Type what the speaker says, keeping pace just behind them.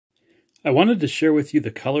I wanted to share with you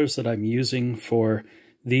the colors that I'm using for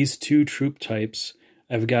these two troop types.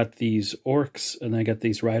 I've got these orcs and I got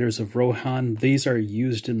these riders of Rohan. These are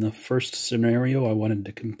used in the first scenario. I wanted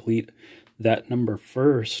to complete that number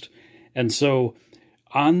first. And so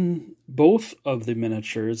on both of the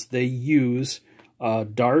miniatures, they use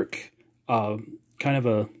dark, kind of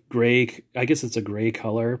a gray, I guess it's a gray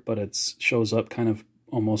color, but it shows up kind of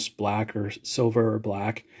almost black or silver or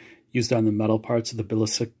black, used on the metal parts of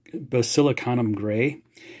the basilicanum gray.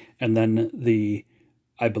 And then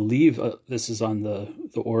I believe this is on the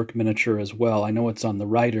orc miniature as well. I know it's on the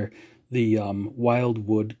rider, the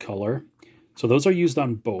wildwood color. So those are used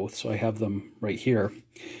on both, so I have them right here.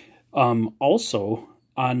 Also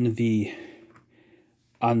on the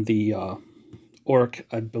orc,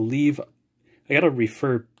 I believe I gotta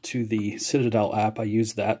refer to the Citadel app. I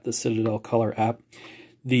use that, the Citadel color app.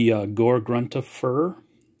 The Gore Grunta fur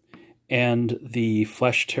and the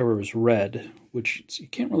Flesh Terror's red, which you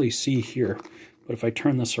can't really see here, but if I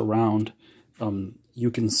turn this around,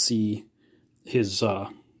 you can see his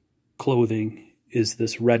clothing is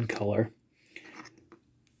this red color.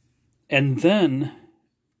 And then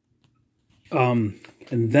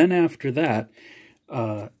after that,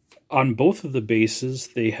 on both of the bases,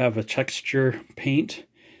 they have a texture paint,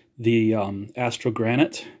 the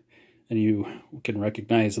Astrogranite, and you can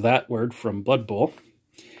recognize that word from Blood Bowl.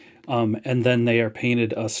 And then they are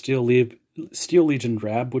painted a Steel Legion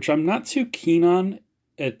drab, which I'm not too keen on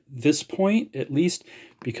at this point, at least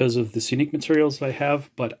because of the scenic materials I have,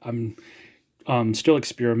 but I'm still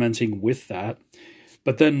experimenting with that.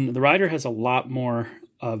 But then the rider has a lot more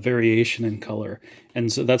variation in color,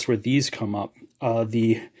 and so that's where these come up.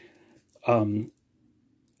 The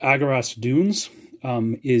Agaras Dunes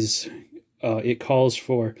it calls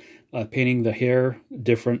for painting the hair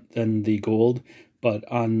different than the gold, but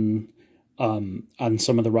on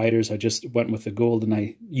some of the riders I just went with the gold, and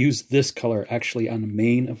I used this color actually on the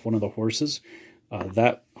mane of one of the horses.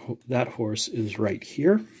 That horse is right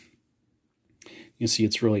here. You see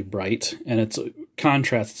it's really bright, and it's a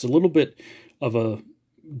contrast. It's a little bit of a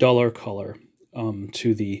duller color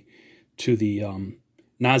to the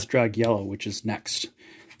Nazdrag yellow, which is next.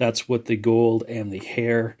 That's what the gold and the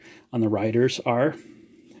hair on the riders are.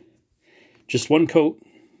 Just one coat.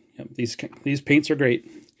 Yep, these paints are great.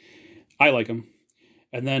 I like them.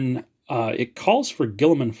 And then it calls for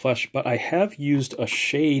Guilliman flesh, but I have used a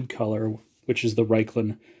shade color, which is the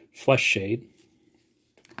Reikland flesh shade.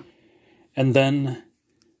 And then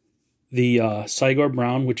the Cygor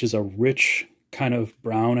brown, which is a rich kind of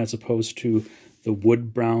brown as opposed to the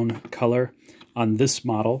wood brown color. On this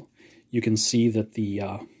model, you can see that the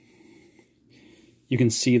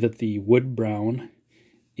wood brown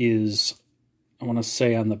is, I want to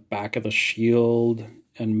say, on the back of the shield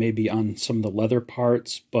and maybe on some of the leather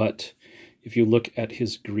parts, but if you look at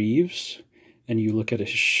his greaves and you look at his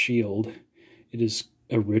shield, it is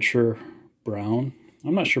a richer brown.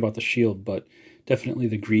 I'm not sure about the shield, but definitely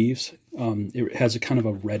the greaves. It has a kind of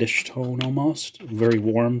a reddish tone almost, a very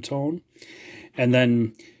warm tone. And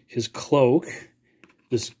then his cloak,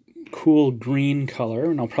 this cool green color,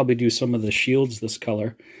 and I'll probably do some of the shields this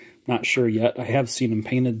color. Not sure yet. I have seen him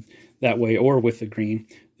painted that way or with the green.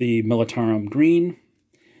 The Militarum green.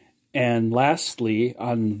 And lastly,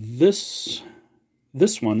 on this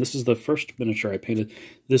one, this is the first miniature I painted.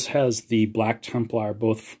 This has the Black Templar,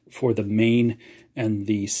 both for the mane and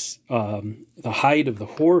the hide of the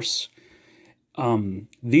horse.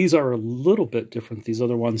 These are a little bit different, these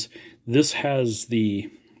other ones. This has the,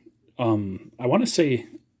 I want to say,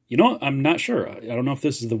 you know, I'm not sure. I don't know if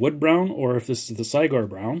this is the wood brown or if this is the Cygor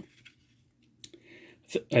brown.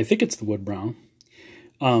 I think it's the wood brown.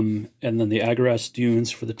 And then the Agaras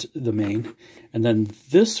Dunes for the mane. And then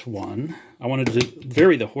this one, I wanted to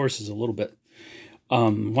vary the horses a little bit.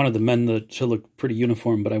 Wanted the men to look pretty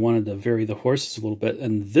uniform, but I wanted to vary the horses a little bit.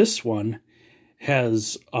 And this one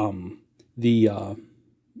has the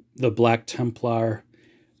Black Templar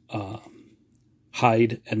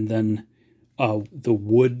hide, and then the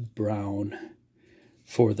wood brown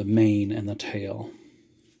for the mane and the tail.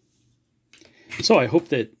 So I hope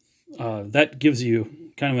that that gives you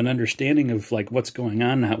kind of an understanding of like what's going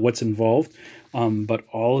on, what's involved. But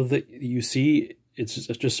all of the you see, it's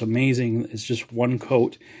just amazing. It's just one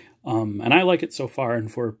coat, and I like it so far.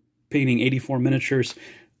 And for painting 84 miniatures,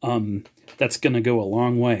 that's going to go a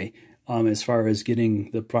long way as far as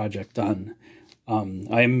getting the project done.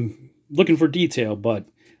 I'm looking for detail, but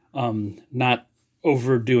not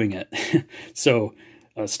overdoing it. So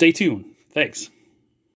stay tuned. Thanks.